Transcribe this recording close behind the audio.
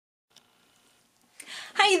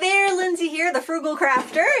Hi there, Lindsay here, the Frugal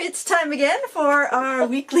Crafter. It's time again for our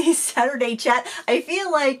weekly Saturday chat. I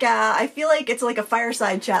feel like it's like a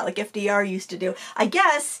fireside chat, like FDR used to do. I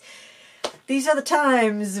guess these are the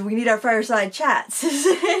times we need our fireside chats,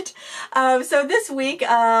 isn't it? So this week,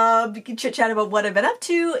 we can chit chat about what I've been up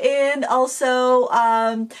to, and also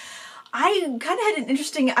I kind of had an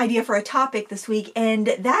interesting idea for a topic this week, and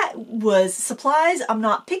that was supplies I'm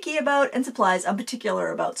not picky about and supplies I'm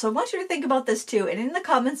particular about. So I want you to think about this too, and in the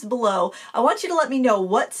comments below, I want you to let me know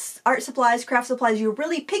what art supplies, craft supplies you're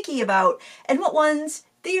really picky about, and what ones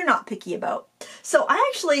that you're not picky about. So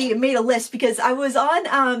I actually made a list because I was on,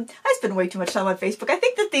 I spend way too much time on Facebook. I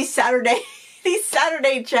think that these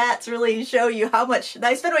Saturday chats really show you how much,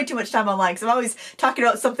 I spend way too much time online because I'm always talking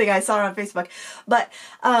about something I saw on Facebook. But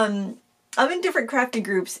I'm in different crafting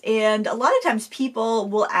groups, and a lot of times people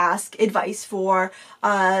will ask advice for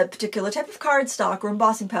a particular type of cardstock or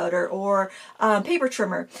embossing powder or paper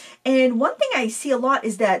trimmer. And one thing I see a lot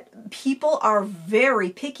is that people are very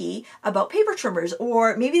picky about paper trimmers,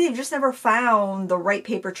 or maybe they've just never found the right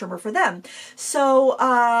paper trimmer for them. So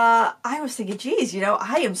I was thinking, geez, you know,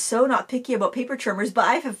 I am so not picky about paper trimmers, but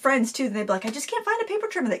I have friends too, and they'd be like, I just can't find a paper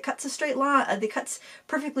trimmer that cuts a straight line, that cuts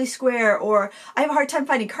perfectly square, or I have a hard time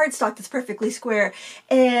finding cardstock that's perfectly square.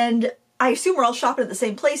 And I assume we're all shopping at the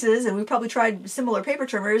same places, and we probably tried similar paper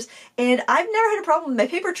trimmers, and I've never had a problem with my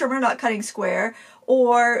paper trimmer not cutting square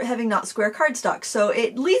or having not square cardstock. So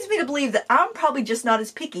it leads me to believe that I'm probably just not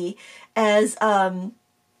as picky as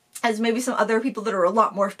maybe some other people that are a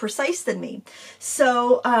lot more precise than me.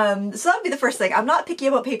 So so that would be the first thing. I'm not picky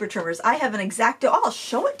about paper trimmers. I have an X-Acto. Oh, I'll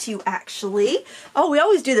show it to you actually. Oh, we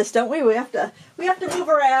always do this, don't we? We have to move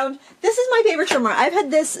around. This is my paper trimmer. I've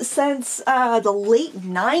had this since the late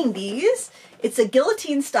 90s. It's a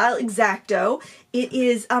guillotine style X-Acto. It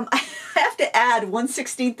is, I have to add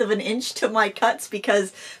 1/16 of an inch to my cuts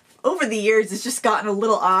because over the years, it's just gotten a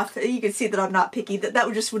little off. You can see that I'm not picky. That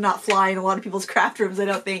would not fly in a lot of people's craft rooms, I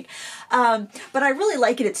don't think. But I really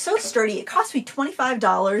like it. It's so sturdy. It cost me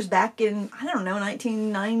 $25 back in, I don't know,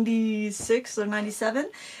 1996 or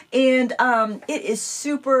 97. And it is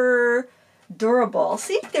super durable.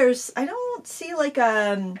 See if there's, I don't see like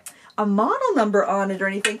a model number on it or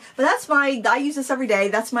anything, but I use this every day.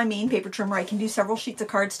 That's my main paper trimmer. I can do several sheets of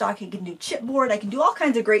cardstock. I can do chipboard. I can do all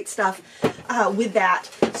kinds of great stuff with that.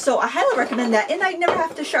 So I highly recommend that, and I never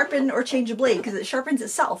have to sharpen or change a blade because it sharpens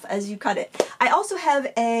itself as you cut it. I also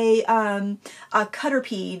have a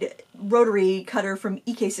Cutterpeed rotary cutter from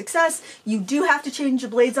EK Success. You do have to change the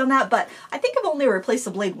blades on that, but I think I've only replaced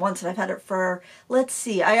the blade once, and I've had it for, let's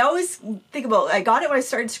see, I always think about, I got it when I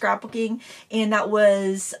started scrapbooking, and that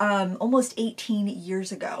was almost 18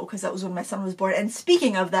 years ago, because that was when my son was born. And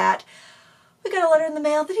speaking of that, we got a letter in the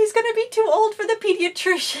mail that he's going to be too old for the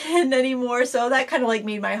pediatrician anymore, so that kind of like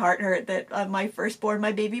made my heart hurt that my firstborn,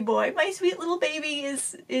 my baby boy, my sweet little baby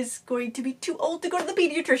is going to be too old to go to the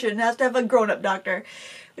pediatrician and has to have a grown-up doctor,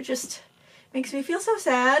 which just makes me feel so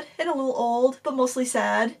sad and a little old, but mostly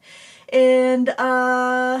sad. And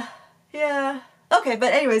yeah. Okay,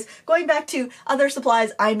 but anyways, going back to other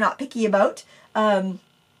supplies I'm not picky about.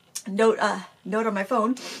 Note on my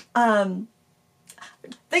phone.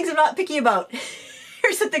 Things I'm not picky about.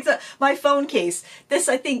 Here's the things my phone case. This,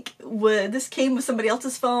 I think, this came with somebody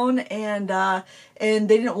else's phone, and they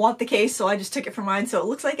didn't want the case, so I just took it for mine. So it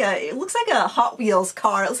looks like a Hot Wheels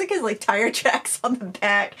car. It looks like it has like tire tracks on the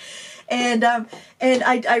back. And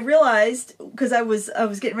I realized, because I was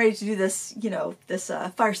getting ready to do this, you know, this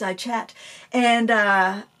fireside chat, and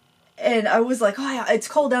I was like, oh yeah, it's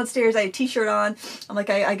cold downstairs. I had a t-shirt on. I'm like,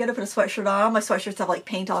 I gotta put a sweatshirt on. My sweatshirts have like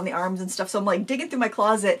paint on the arms and stuff. So I'm like digging through my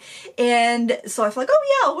closet. And so I feel like,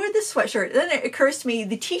 oh yeah, I'll wear this sweatshirt. And then it occurs to me,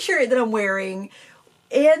 the t-shirt that I'm wearing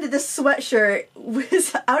and this sweatshirt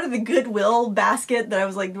was out of the Goodwill basket that I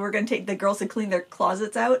was like, we're going to take the girls to clean their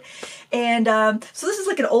closets out. And so this is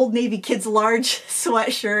like an Old Navy kids large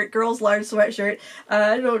sweatshirt, girls large sweatshirt.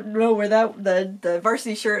 I don't know where the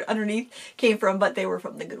varsity shirt underneath came from, but they were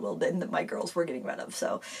from the Goodwill bin that my girls were getting rid of.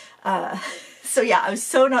 So so yeah, I was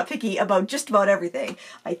so not picky about just about everything,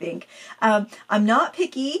 I think. I'm not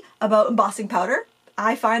picky about embossing powder.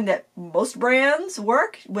 I find that most brands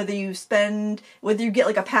work, whether you get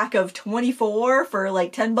like a pack of 24 for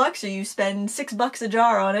like 10 bucks or you spend $6 a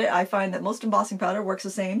jar on it. I find that most embossing powder works the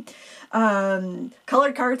same.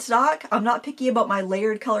 Colored cardstock, I'm not picky about my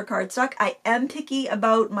layered color cardstock. I am picky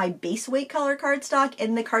about my base weight color cardstock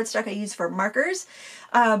and the cardstock I use for markers.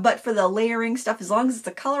 But for the layering stuff, as long as it's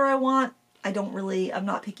the color I want, I'm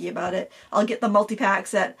not picky about it. I'll get the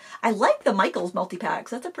multi-packs I like the Michaels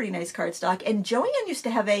multi-packs. That's a pretty nice cardstock. And Joanne used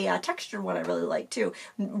to have a textured one I really like too.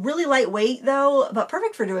 Really lightweight though, but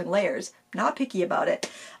perfect for doing layers. Not picky about it.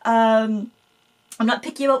 I'm not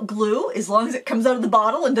picky about glue. As long as it comes out of the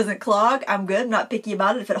bottle and doesn't clog, I'm good. I'm not picky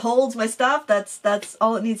about it. If it holds my stuff, that's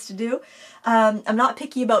all it needs to do. I'm not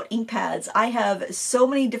picky about ink pads. I have so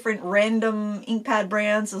many different random ink pad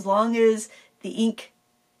brands. As long as the ink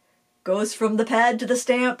goes from the pad to the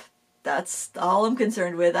stamp, that's all I'm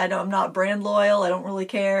concerned with. I'm not brand loyal. I don't really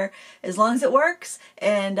care. As long as it works,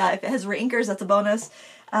 and if it has reinkers, that's a bonus.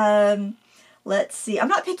 Let's see. I'm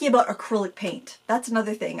not picky about acrylic paint. That's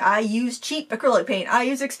another thing. I use cheap acrylic paint. I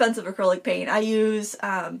use expensive acrylic paint. I use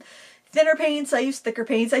thinner paints. I use thicker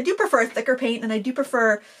paints. I do prefer thicker paint, and I do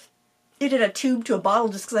prefer it in a tube to a bottle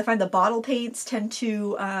just because I find the bottle paints tend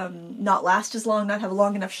to not last as long, not have a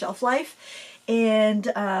long enough shelf life. And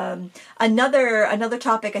another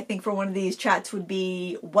topic I think for one of these chats would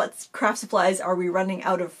be, what craft supplies are we running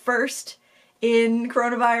out of first in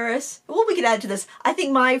coronavirus? Well, we could add to this. I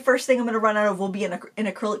think my first thing I'm going to run out of will be an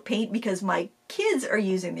acrylic paint, because my kids are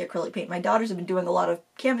using the acrylic paint. My daughters have been doing a lot of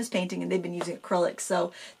canvas painting and they've been using acrylics,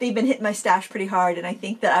 so they've been hitting my stash pretty hard, and I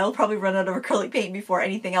think that I will probably run out of acrylic paint before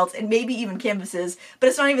anything else, and maybe even canvases, but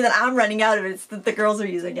it's not even that I'm running out of it, it's that the girls are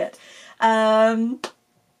using it.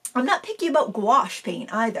 I'm not picky about gouache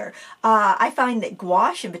paint either. I find that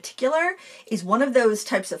gouache in particular is one of those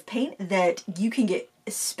types of paint that you can get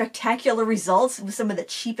spectacular results with some of the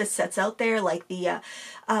cheapest sets out there, like the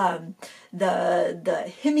Himi,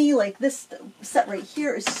 like this set right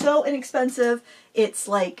here is so inexpensive. It's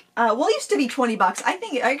like, well, it used to be 20 bucks. I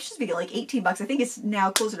think I used to be like 18 bucks. I think it's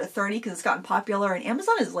now closer to 30 because it's gotten popular, and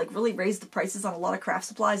Amazon has like really raised the prices on a lot of craft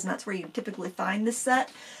supplies, and that's where you typically find this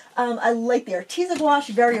set. I like the Arteza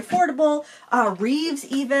gouache, very affordable. Reeves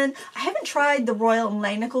even. I haven't tried the Royal and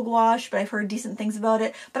Langnickel gouache, but I've heard decent things about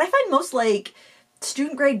it. But I find most like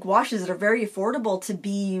student grade gouaches that are very affordable to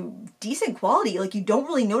be decent quality. Like, you don't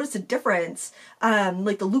really notice a difference.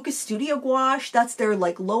 Like the Lucas Studio gouache, that's their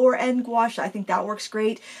like lower end gouache. I think that works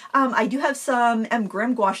great. I do have some M.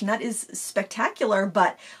 Grimm gouache, and that is spectacular,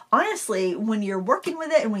 but honestly, when you're working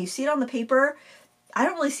with it and when you see it on the paper, I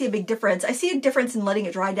don't really see a big difference. I see a difference in letting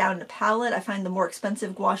it dry down in a palette. I find the more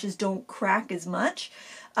expensive gouaches don't crack as much.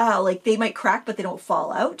 Like, they might crack, but they don't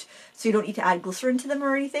fall out, so you don't need to add glycerin to them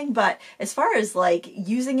or anything. But as far as like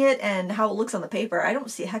using it and how it looks on the paper, I don't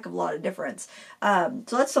see a heck of a lot of difference. So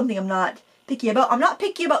that's something I'm not picky about. I'm not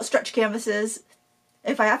picky about stretch canvases.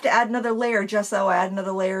 If I have to add another layer of gesso, I add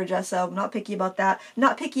another layer of gesso. I'm not picky about that. I'm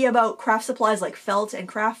not picky about craft supplies like felt and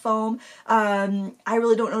craft foam. I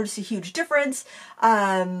really don't notice a huge difference.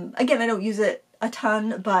 Again, I don't use it a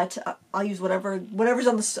ton, but I'll use whatever's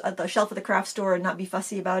on the shelf of the craft store and not be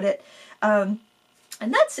fussy about it. And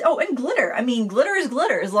that's, oh, and glitter. I mean, glitter is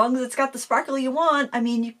glitter. As long as it's got the sparkle you want. I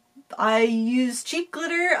mean, I use cheap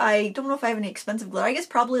glitter. I don't know if I have any expensive glitter. I guess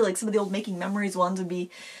probably like some of the old Making Memories ones would be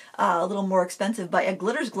a little more expensive, but yeah,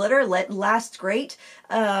 glitter's glitter, lasts great.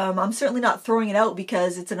 I'm certainly not throwing it out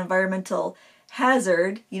because it's an environmental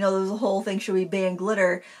hazard. You know, there's a whole thing, should we ban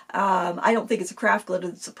glitter? I don't think it's a craft glitter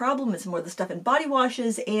that's a problem. It's more the stuff in body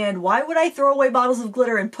washes, and why would I throw away bottles of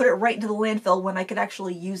glitter and put it right into the landfill when I could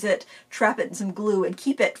actually use it, trap it in some glue, and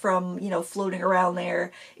keep it from, you know, floating around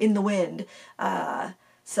there in the wind?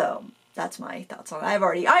 So that's my thoughts on it. I've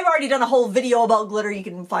already done a whole video about glitter. You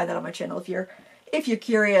can find that on my channel if you're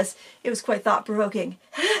curious. It was quite thought-provoking.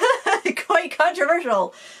 Quite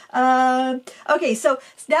controversial. Okay, so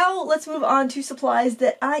now let's move on to supplies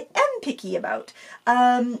that I am picky about.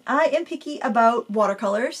 I am picky about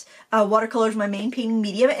watercolors. Watercolor is my main painting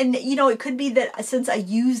medium, and you know, it could be that since I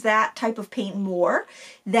use that type of paint more,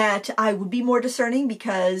 that I would be more discerning,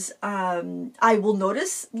 because I will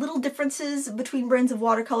notice little differences between brands of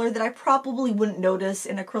watercolor that I probably wouldn't notice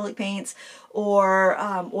in acrylic paints or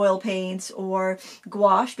oil paints or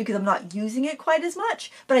gouache, because I'm not using it quite as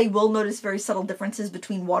much, but I will notice very subtle differences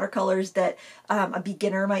between watercolors that a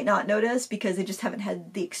beginner might not notice because they just haven't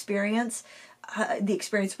had the experience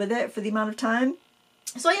with it for the amount of time.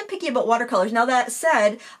 So I am picky about watercolors. Now, that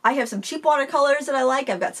said, I have some cheap watercolors that I like.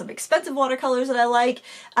 I've got some expensive watercolors that I like.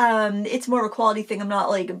 It's more of a quality thing. I'm not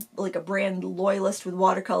like a brand loyalist with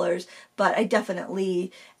watercolors, but I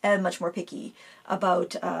definitely am much more picky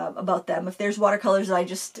about them. If there's watercolors that I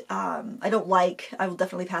just I don't like, I will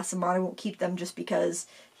definitely pass them on. I won't keep them just because,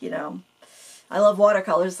 you know, I love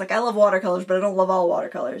watercolors. Like, I love watercolors, but I don't love all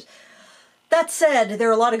watercolors. That said, there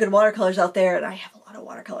are a lot of good watercolors out there, and I have a lot of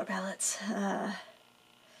watercolor palettes.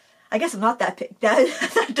 I guess I'm not that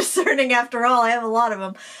discerning after all. I have a lot of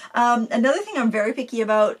them. Another thing I'm very picky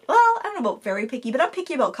about, well, I don't know about very picky, but I'm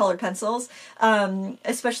picky about colored pencils,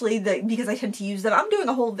 especially because I tend to use them. I'm doing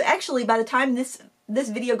a whole, actually by the time this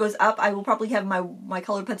video goes up, I will probably have my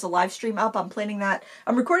colored pencil live stream up. I'm planning that.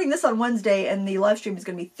 I'm recording this on Wednesday, and the live stream is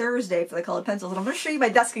going to be Thursday for the colored pencils. And I'm going to show you my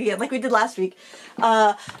desk again, like we did last week.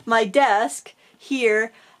 My desk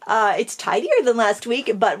here, it's tidier than last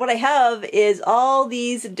week, but what I have is all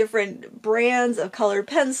these different brands of colored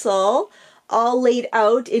pencil, all laid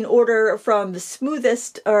out in order from the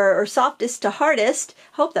smoothest or softest to hardest.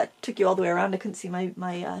 Hope that took you all the way around. I couldn't see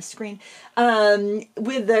my screen.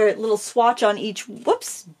 With their little swatch on each,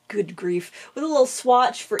 whoops, good grief, with a little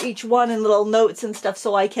swatch for each one and little notes and stuff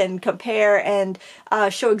so I can compare and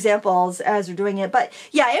show examples as we're doing it. But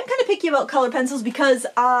yeah, I am kind of picky about colored pencils because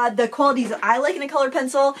the qualities that I like in a colored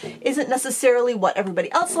pencil isn't necessarily what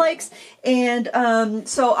everybody else likes. And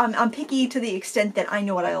so I'm picky to the extent that I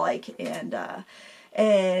know what I like,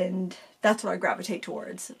 and that's what I gravitate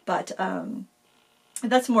towards. But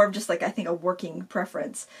that's more of just like, I think, a working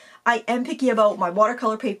preference. I am picky about my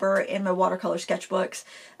watercolor paper and my watercolor sketchbooks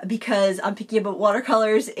because I'm picky about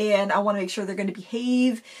watercolors and I want to make sure they're going to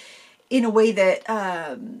behave in a way that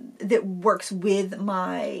that works with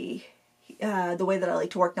my the way that I like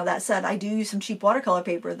to work. Now that said, I do use some cheap watercolor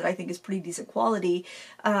paper that I think is pretty decent quality.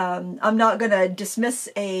 I'm not going to dismiss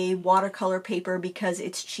a watercolor paper because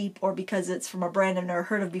it's cheap or because it's from a brand I've never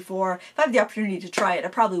heard of before. If I have the opportunity to try it, I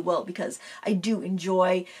probably will, because I do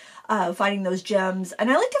enjoy finding those gems.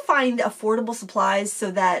 And I like to find affordable supplies so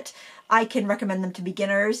that I can recommend them to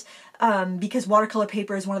beginners, because watercolor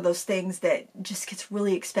paper is one of those things that just gets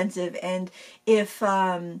really expensive. And if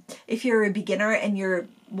you're a beginner and your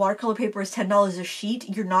watercolor paper is $10 a sheet,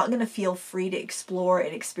 you're not going to feel free to explore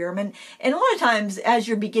and experiment. And a lot of times as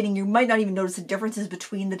you're beginning, you might not even notice the differences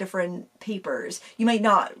between the different papers. You might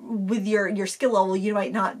not, with your skill level, you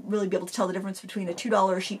might not really be able to tell the difference between a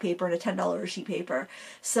 $2 a sheet paper and a $10 a sheet paper.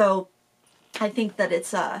 So I think that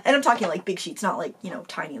it's, and I'm talking like big sheets, not like, you know,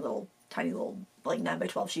 tiny little like 9 by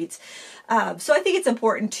 12 sheets. So I think it's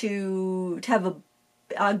important to have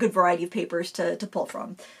a good variety of papers to pull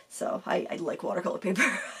from. So I like watercolor paper,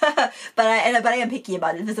 but I am picky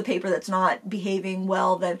about it. If it's a paper that's not behaving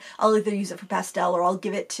well, then I'll either use it for pastel or I'll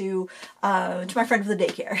give it to my friend from the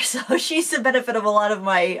daycare. So she's the benefit of a lot of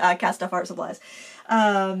my cast off art supplies.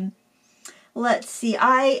 Let's see.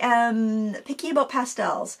 I am picky about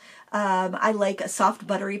pastels. I like soft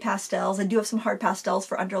buttery pastels. I do have some hard pastels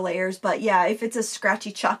for underlayers, but yeah, if it's a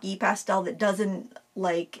scratchy chalky pastel that doesn't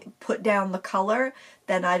like put down the color,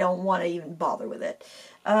 then I don't want to even bother with it.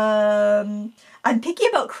 I'm picky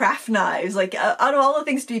about craft knives. Like out of all the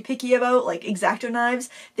things to be picky about, like X-Acto knives,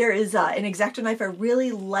 there is an X-Acto knife I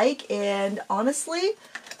really like, and honestly,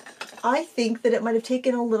 I think that it might have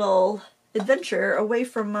taken a little adventure away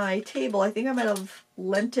from my table. I think I might have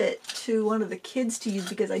lent it to one of the kids to use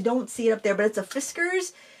because I don't see it up there, but it's a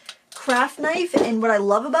Fiskars craft knife, and what I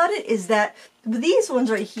love about it is that these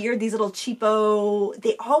ones right here, these little cheapo,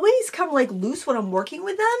 they always come like loose when I'm working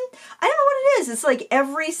with them. I don't know what it is. It's like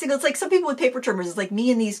every single, it's like some people with paper trimmers, it's like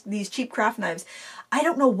me and these cheap craft knives. I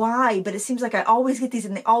don't know why, but it seems like I always get these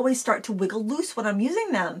and they always start to wiggle loose when I'm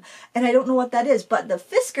using them. And I don't know what that is, but the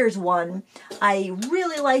Fiskars one, I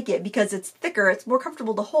really like it because it's thicker, it's more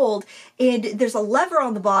comfortable to hold, and there's a lever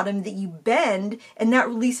on the bottom that you bend, and that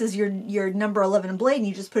releases your number 11 blade, and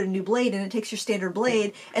you just put a new blade in, it takes your standard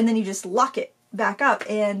blade, and then you just lock it back up,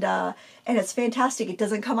 and it's fantastic. It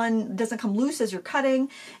doesn't come loose as you're cutting,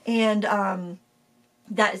 and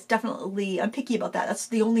that is definitely, I'm picky about that. That's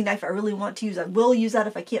the only knife I really want to use. I will use that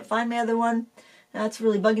if I can't find my other one. That's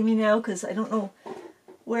really bugging me now because I don't know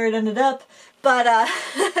where it ended up. But,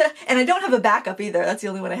 and I don't have a backup either. That's the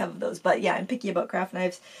only one I have of those. But yeah, I'm picky about craft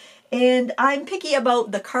knives. And I'm picky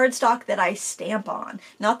about the cardstock that I stamp on.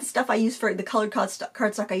 Not the stuff I use for, the colored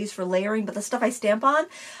cardstock I use for layering, but the stuff I stamp on.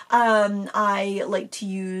 I like to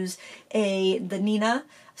use the Nina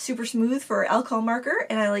Super Smooth for alcohol marker,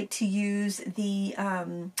 and I like to use the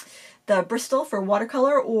Bristol for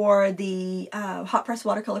watercolor, or the hot press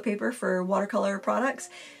watercolor paper for watercolor products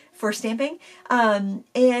for stamping. And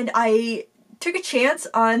I took a chance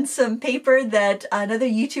on some paper that another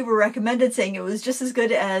YouTuber recommended, saying it was just as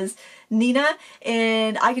good as Nina,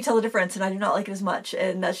 and I could tell the difference, and I do not like it as much,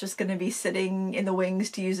 and that's just going to be sitting in the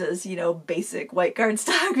wings to use as, you know, basic white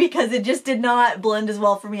cardstock because it just did not blend as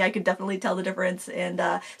well for me. I could definitely tell the difference,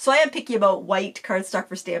 and so I am picky about white cardstock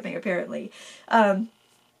for stamping, apparently.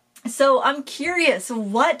 So I'm curious,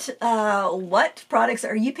 what products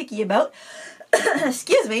are you picky about?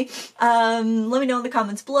 excuse me, let me know in the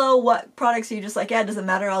comments below what products are you just like, yeah, it doesn't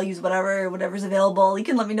matter, I'll use whatever's available. You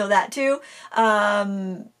can let me know that too.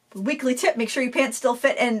 Weekly tip, make sure your pants still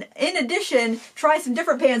fit, and in addition, try some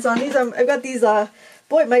different pants on. These I've got these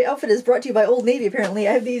boy, my outfit is brought to you by Old Navy apparently.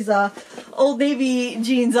 I have these Old Navy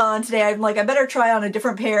jeans on today. I'm like, I better try on a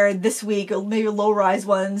different pair this week, maybe low-rise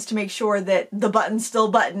ones, to make sure that the buttons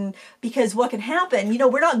still button, because what can happen, you know,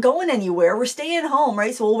 we're not going anywhere, we're staying home,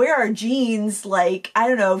 right? So we'll wear our jeans like, I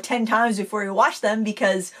don't know, 10 times before we wash them,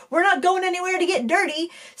 because we're not going anywhere to get dirty,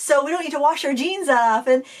 so we don't need to wash our jeans that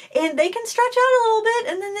often, and they can stretch out a little bit,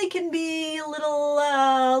 and then they can be a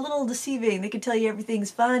little deceiving. They can tell you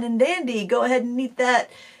everything's fine and dandy, go ahead and eat that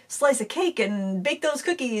slice of cake and bake those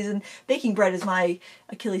cookies. And baking bread is my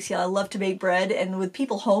Achilles heel. I love to bake bread, and with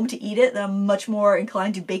people home to eat it, I'm much more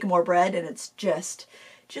inclined to bake more bread, and it's just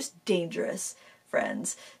dangerous,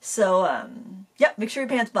 friends. So yep, make sure your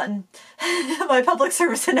pants button. My public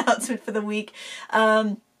service announcement for the week.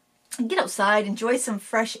 Get outside, enjoy some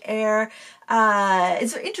fresh air.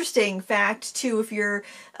 It's an interesting fact too. If you're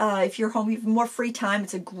home, you have more free time.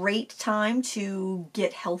 It's a great time to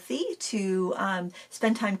get healthy, to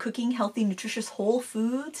spend time cooking healthy, nutritious, whole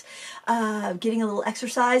foods, getting a little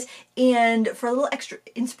exercise, and for a little extra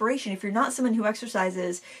inspiration. If you're not someone who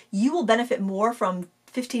exercises, you will benefit more from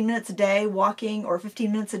 15 minutes a day walking, or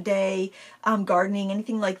 15 minutes a day gardening,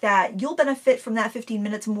 anything like that. You'll benefit from that 15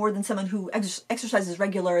 minutes more than someone who exercises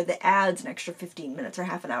regular that adds an extra 15 minutes or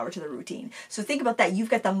half an hour to the routine. So think about that. You've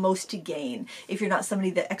got the most to gain if you're not somebody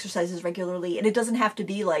that exercises regularly. And it doesn't have to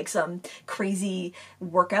be like some crazy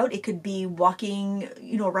workout. It could be walking,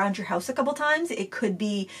 you know, around your house a couple times. It could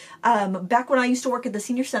be, back when I used to work at the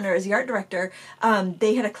senior center as the art director,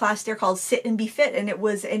 they had a class there called Sit and Be Fit, and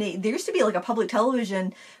there used to be like a public television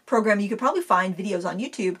program. You could probably find videos on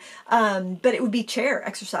YouTube, but it would be chair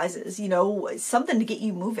exercises, you know, something to get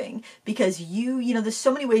you moving, because you know, there's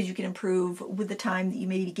so many ways you can improve with the time that you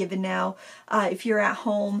may be given now. If you're at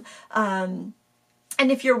home, and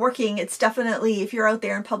if you're working, it's definitely, if you're out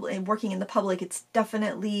there in public and working in the public, it's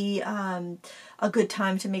definitely a good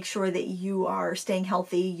time to make sure that you are staying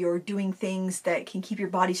healthy, you're doing things that can keep your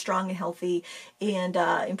body strong and healthy, and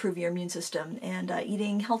improve your immune system. And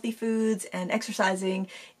eating healthy foods and exercising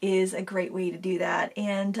is a great way to do that.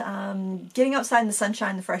 And getting outside in the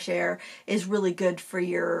sunshine, the fresh air, is really good for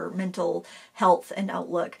your mental health and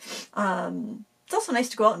outlook. It's also nice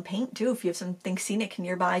to go out and paint too, if you have something scenic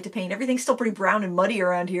nearby to paint. Everything's still pretty brown and muddy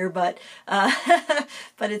around here, but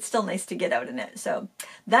but it's still nice to get out in it. So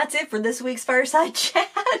that's it for this week's Fireside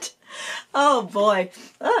Chat. Oh boy.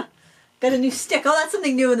 Got a new stick. Oh, that's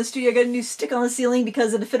something new in the studio. I got a new stick on the ceiling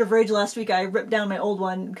because in a fit of rage last week I ripped down my old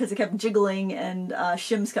one because it kept jiggling and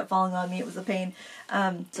shims kept falling on me. It was a pain.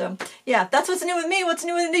 So yeah, that's what's new with me. What's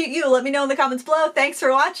new with you? Let me know in the comments below. Thanks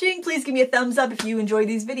for watching. Please give me a thumbs up if you enjoy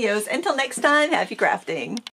these videos. Until next time, happy crafting.